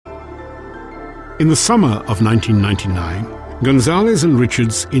In the summer of 1999, Gonzalez and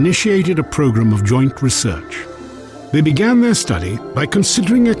Richards initiated a program of joint research. They began their study by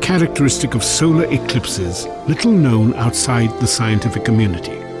considering a characteristic of solar eclipses little known outside the scientific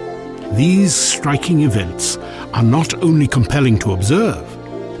community. These striking events are not only compelling to observe,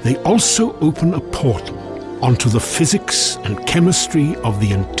 they also open a portal onto the physics and chemistry of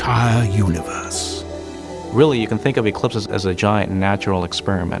the entire universe. Really, you can think of eclipses as a giant natural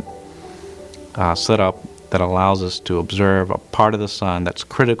experiment set up that allows us to observe a part of the sun that's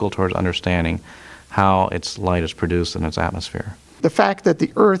critical towards understanding how its light is produced in its atmosphere. The fact that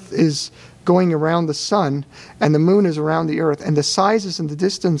the Earth is going around the sun and the moon is around the Earth, and the sizes and the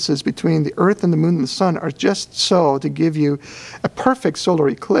distances between the Earth and the moon and the sun are just so to give you a perfect solar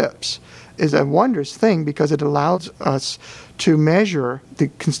eclipse is a wondrous thing, because it allows us to measure the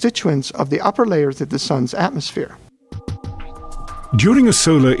constituents of the upper layers of the sun's atmosphere. During a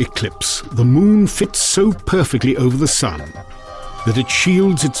solar eclipse, the moon fits so perfectly over the sun that it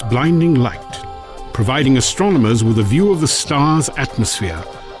shields its blinding light, providing astronomers with a view of the star's atmosphere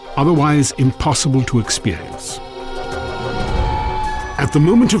otherwise impossible to experience. At the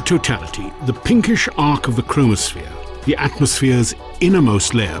moment of totality, the pinkish arc of the chromosphere, the atmosphere's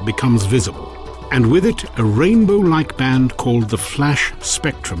innermost layer, becomes visible, and with it a rainbow-like band called the flash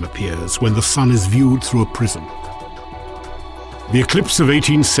spectrum appears when the sun is viewed through a prism. The eclipse of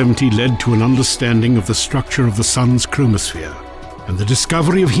 1870 led to an understanding of the structure of the sun's chromosphere and the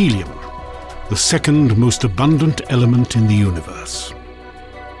discovery of helium, the second most abundant element in the universe.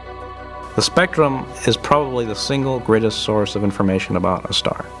 The spectrum is probably the single greatest source of information about a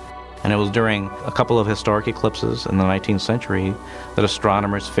star. And it was during a couple of historic eclipses in the 19th century that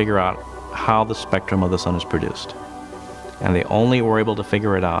astronomers figure out how the spectrum of the sun is produced. And they only were able to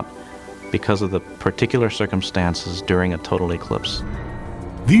figure it out because of the particular circumstances during a total eclipse.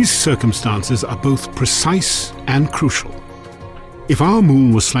 These circumstances are both precise and crucial. If our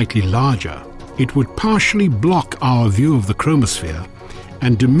moon was slightly larger, it would partially block our view of the chromosphere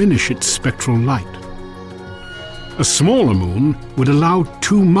and diminish its spectral light. A smaller moon would allow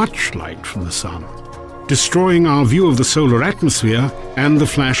too much light from the sun, destroying our view of the solar atmosphere and the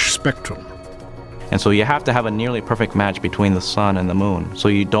flash spectrum. And so you have to have a nearly perfect match between the sun and the moon, so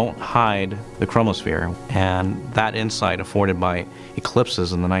you don't hide the chromosphere. And that insight afforded by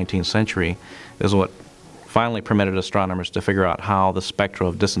eclipses in the 19th century is what finally permitted astronomers to figure out how the spectra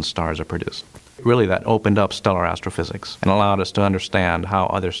of distant stars are produced. Really, that opened up stellar astrophysics and allowed us to understand how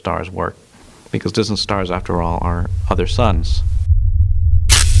other stars work, because distant stars, after all, are other suns.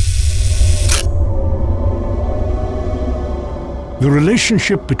 The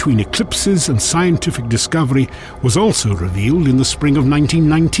relationship between eclipses and scientific discovery was also revealed in the spring of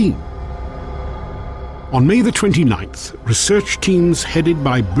 1919. On May the 29th, research teams headed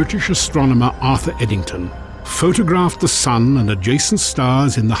by British astronomer Arthur Eddington photographed the Sun and adjacent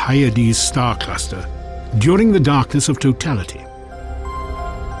stars in the Hyades star cluster during the darkness of totality.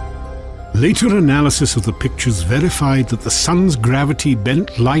 Later analysis of the pictures verified that the Sun's gravity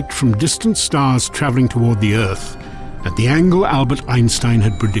bent light from distant stars traveling toward the Earth at the angle Albert Einstein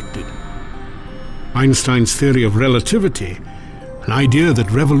had predicted. Einstein's theory of relativity, an idea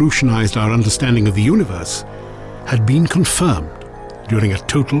that revolutionized our understanding of the universe, had been confirmed during a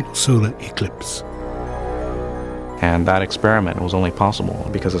total solar eclipse. And that experiment was only possible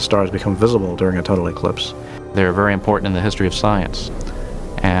because the stars become visible during a total eclipse. They're very important in the history of science.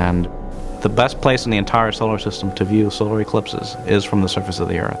 And the best place in the entire solar system to view solar eclipses is from the surface of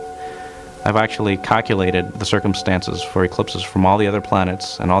the Earth. I've actually calculated the circumstances for eclipses from all the other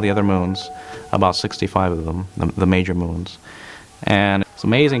planets and all the other moons, about 65 of them, the major moons. And it's an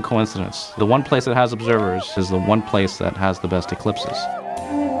amazing coincidence. The one place that has observers is the one place that has the best eclipses.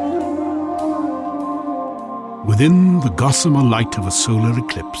 Within the gossamer light of a solar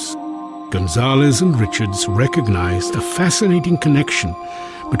eclipse, Gonzalez and Richards recognized a fascinating connection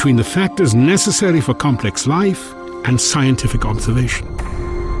between the factors necessary for complex life and scientific observation.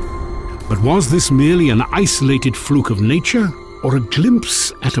 But was this merely an isolated fluke of nature, or a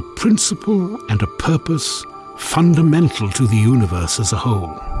glimpse at a principle and a purpose fundamental to the universe as a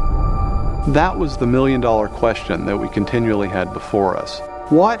whole? That was the million-dollar question that we continually had before us.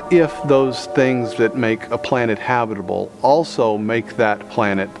 What if those things that make a planet habitable also make that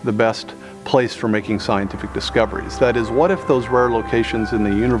planet the best place for making scientific discoveries? That is, what if those rare locations in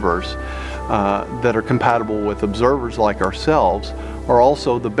the universe that are compatible with observers like ourselves are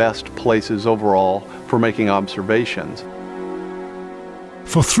also the best places overall for making observations?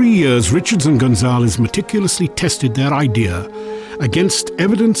 For 3 years, Richards and Gonzalez meticulously tested their idea against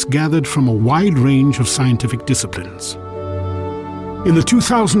evidence gathered from a wide range of scientific disciplines. In the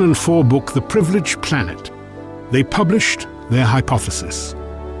 2004 book, The Privileged Planet, they published their hypothesis.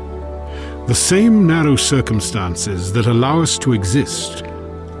 The same narrow circumstances that allow us to exist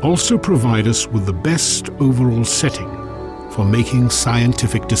also provide us with the best overall setting for making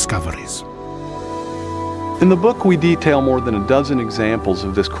scientific discoveries. In the book, we detail more than a dozen examples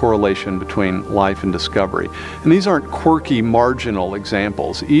of this correlation between life and discovery. And these aren't quirky, marginal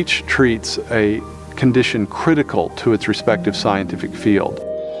examples. Each treats a condition critical to its respective scientific field.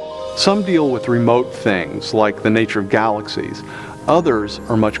 Some deal with remote things, like the nature of galaxies. Others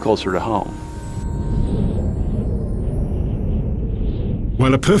are much closer to home.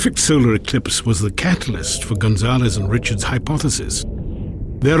 While a perfect solar eclipse was the catalyst for Gonzalez and Richards' hypothesis,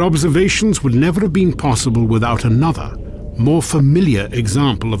 their observations would never have been possible without another, more familiar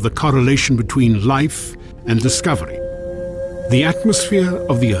example of the correlation between life and discovery: the atmosphere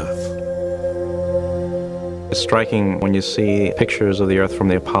of the Earth. It's striking when you see pictures of the Earth from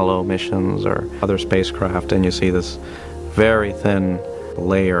the Apollo missions or other spacecraft, and you see this very thin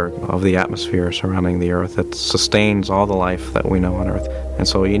layer of the atmosphere surrounding the Earth that sustains all the life that we know on Earth. And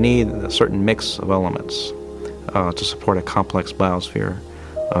so you need a certain mix of elements to support a complex biosphere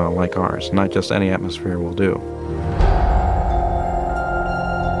like ours. Not just any atmosphere will do.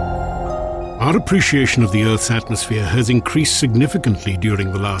 Our appreciation of the Earth's atmosphere has increased significantly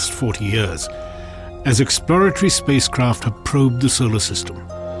during the last 40 years as exploratory spacecraft have probed the solar system.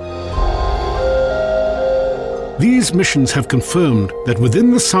 These missions have confirmed that within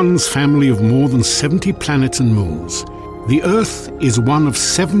the Sun's family of more than 70 planets and moons, the Earth is one of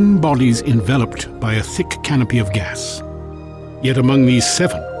 7 bodies enveloped by a thick canopy of gas. Yet among these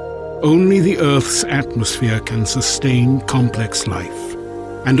 7, only the Earth's atmosphere can sustain complex life.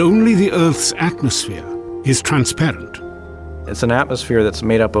 And only the Earth's atmosphere is transparent. It's an atmosphere that's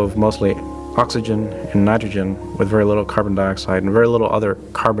made up of mostly oxygen and nitrogen with very little carbon dioxide and very little other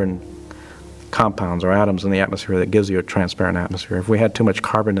carbon compounds or atoms in the atmosphere that gives you a transparent atmosphere. If we had too much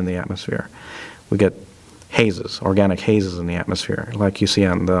carbon in the atmosphere, we get hazes, organic hazes in the atmosphere, like you see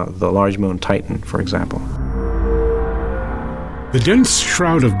on the large moon Titan, for example. The dense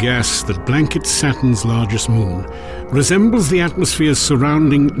shroud of gas that blankets Saturn's largest moon resembles the atmospheres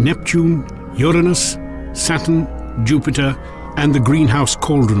surrounding Neptune, Uranus, Saturn, Jupiter, and the greenhouse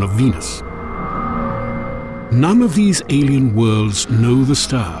cauldron of Venus. None of these alien worlds know the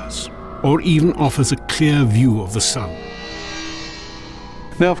stars, or even offers a clear view of the sun.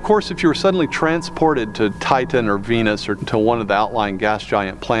 Now, of course, if you were suddenly transported to Titan or Venus or to one of the outlying gas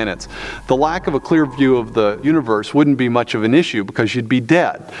giant planets, the lack of a clear view of the universe wouldn't be much of an issue because you'd be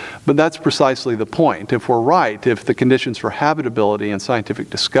dead. But that's precisely the point. If we're right, if the conditions for habitability and scientific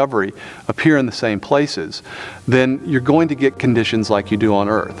discovery appear in the same places, then you're going to get conditions like you do on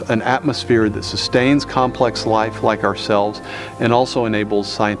Earth, an atmosphere that sustains complex life like ourselves and also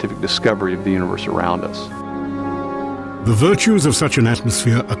enables scientific discovery of the universe around us. The virtues of such an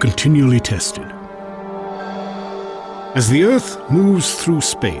atmosphere are continually tested. As the Earth moves through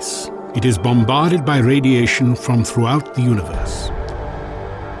space, it is bombarded by radiation from throughout the universe.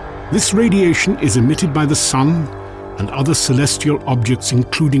 This radiation is emitted by the Sun and other celestial objects,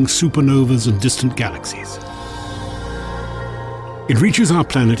 including supernovas and distant galaxies. It reaches our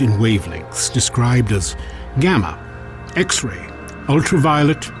planet in wavelengths described as gamma, X-ray,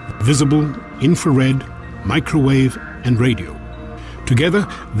 ultraviolet, visible, infrared, microwave, and radio. Together,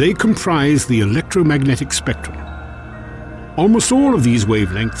 they comprise the electromagnetic spectrum. Almost all of these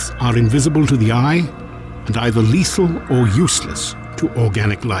wavelengths are invisible to the eye and either lethal or useless to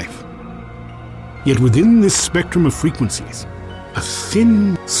organic life. Yet within this spectrum of frequencies, a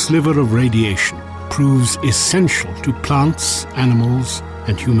thin sliver of radiation proves essential to plants, animals,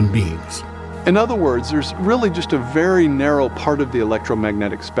 and human beings. In other words, there's really just a very narrow part of the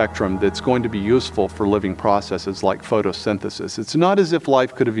electromagnetic spectrum that's going to be useful for living processes like photosynthesis. It's not as if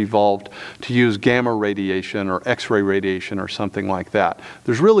life could have evolved to use gamma radiation or X-ray radiation or something like that.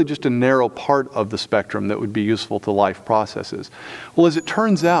 There's really just a narrow part of the spectrum that would be useful to life processes. Well, as it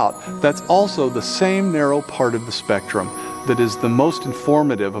turns out, that's also the same narrow part of the spectrum that is the most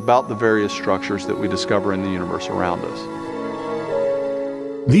informative about the various structures that we discover in the universe around us.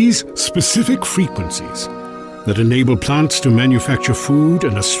 These specific frequencies that enable plants to manufacture food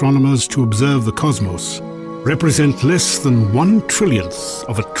and astronomers to observe the cosmos represent less than 1/1,000,000,000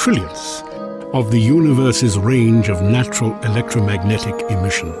 of a trillionth of the universe's range of natural electromagnetic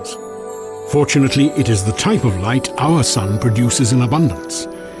emissions. Fortunately, it is the type of light our sun produces in abundance,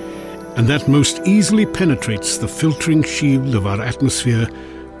 and that most easily penetrates the filtering shield of our atmosphere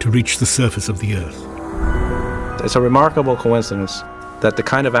to reach the surface of the Earth. It's a remarkable coincidence that the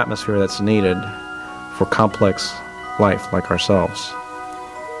kind of atmosphere that's needed for complex life like ourselves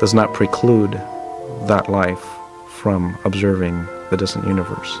does not preclude that life from observing the distant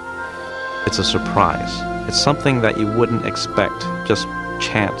universe. It's a surprise. It's something that you wouldn't expect just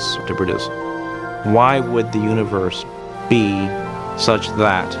chance to produce. Why would the universe be such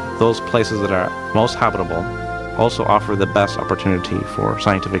that those places that are most habitable also offer the best opportunity for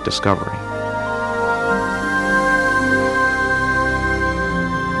scientific discovery?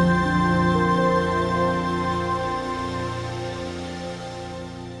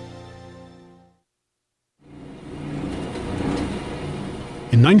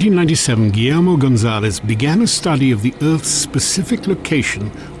 In 1997, Guillermo Gonzalez began a study of the Earth's specific location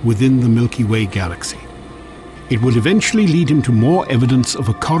within the Milky Way galaxy. It would eventually lead him to more evidence of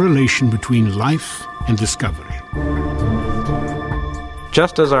a correlation between life and discovery.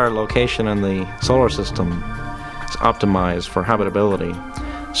 Just as our location in the solar system is optimized for habitability,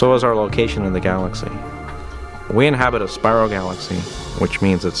 so is our location in the galaxy. We inhabit a spiral galaxy, which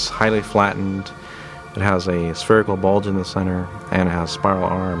means it's highly flattened. It has a spherical bulge in the center, and it has spiral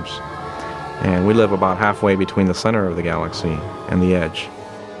arms. And we live about halfway between the center of the galaxy and the edge.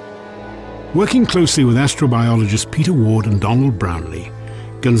 Working closely with astrobiologists Peter Ward and Donald Brownlee,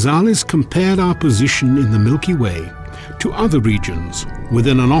 Gonzalez compared our position in the Milky Way to other regions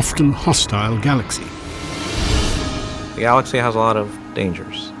within an often hostile galaxy. The galaxy has a lot of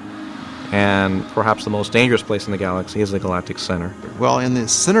dangers, and perhaps the most dangerous place in the galaxy is the galactic center. Well, in the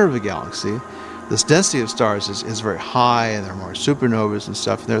center of the galaxy, this density of stars is very high, and there are more supernovas and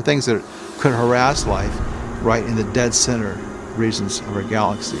stuff. And there are things that could harass life right in the dead center regions of our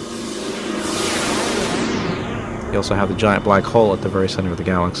galaxy. You also have the giant black hole at the very center of the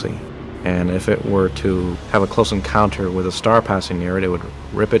galaxy. And if it were to have a close encounter with a star passing near it, it would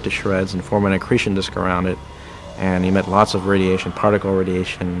rip it to shreds and form an accretion disk around it and emit lots of radiation, particle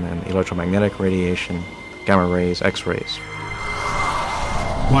radiation and electromagnetic radiation, gamma rays, X-rays.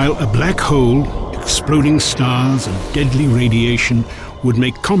 While a black hole, exploding stars and deadly radiation would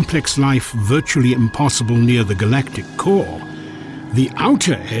make complex life virtually impossible near the galactic core, the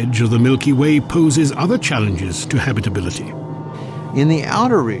outer edge of the Milky Way poses other challenges to habitability. In the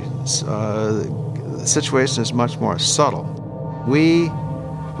outer regions, the situation is much more subtle. We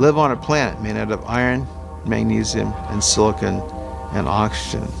live on a planet made out of iron, magnesium, and silicon, and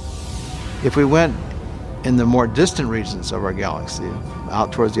oxygen. If we went in the more distant regions of our galaxy,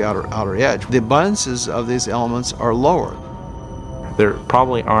 out towards the outer edge, the abundances of these elements are lower. There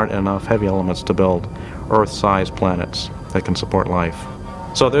probably aren't enough heavy elements to build Earth-sized planets that can support life.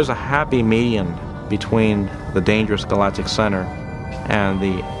 So there's a happy median between the dangerous galactic center and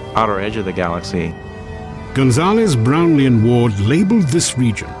the outer edge of the galaxy. Gonzalez, Brownlee, and Ward labeled this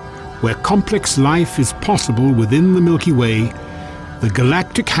region, where complex life is possible within the Milky Way, the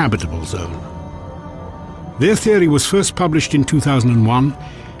galactic habitable zone. Their theory was first published in 2001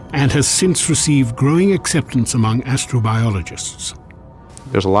 and has since received growing acceptance among astrobiologists.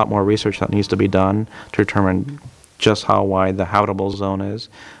 There's a lot more research that needs to be done to determine just how wide the habitable zone is,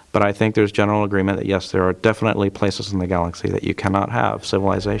 but I think there's general agreement that yes, there are definitely places in the galaxy that you cannot have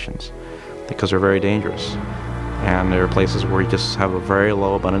civilizations because they're very dangerous, and there are places where you just have a very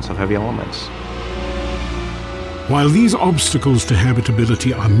low abundance of heavy elements. While these obstacles to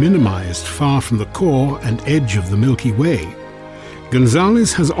habitability are minimized far from the core and edge of the Milky Way,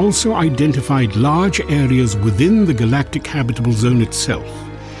 Gonzalez has also identified large areas within the galactic habitable zone itself,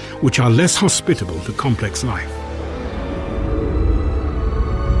 which are less hospitable to complex life.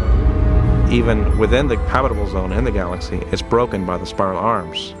 Even within the habitable zone in the galaxy, it's broken by the spiral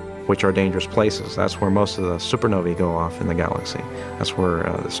arms, which are dangerous places. That's where most of the supernovae go off in the galaxy. That's where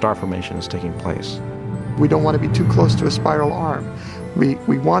the star formation is taking place. We don't want to be too close to a spiral arm. We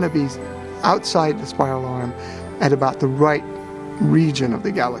want to be outside the spiral arm at about the right region of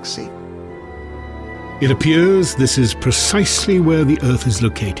the galaxy. It appears this is precisely where the Earth is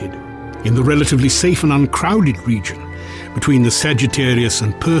located, in the relatively safe and uncrowded region between the Sagittarius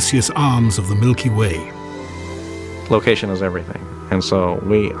and Perseus arms of the Milky Way. Location is everything, and so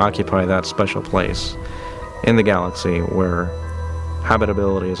we occupy that special place in the galaxy where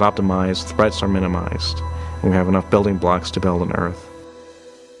habitability is optimized, threats are minimized, and we have enough building blocks to build an Earth.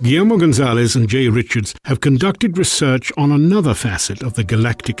 Guillermo Gonzalez and Jay Richards have conducted research on another facet of the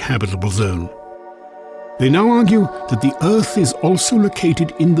galactic habitable zone. They now argue that the Earth is also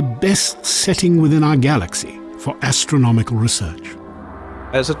located in the best setting within our galaxy for astronomical research.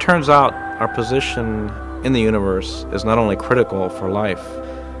 As it turns out, our position in the universe is not only critical for life,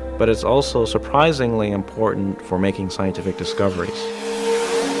 but it's also surprisingly important for making scientific discoveries.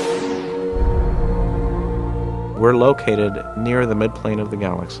 We're located near the midplane of the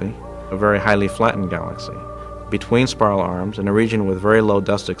galaxy, a very highly flattened galaxy. between spiral arms in a region with very low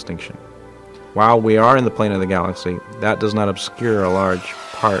dust extinction. While we are in the plane of the galaxy, that does not obscure a large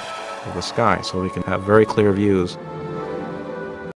part of the sky, so we can have very clear views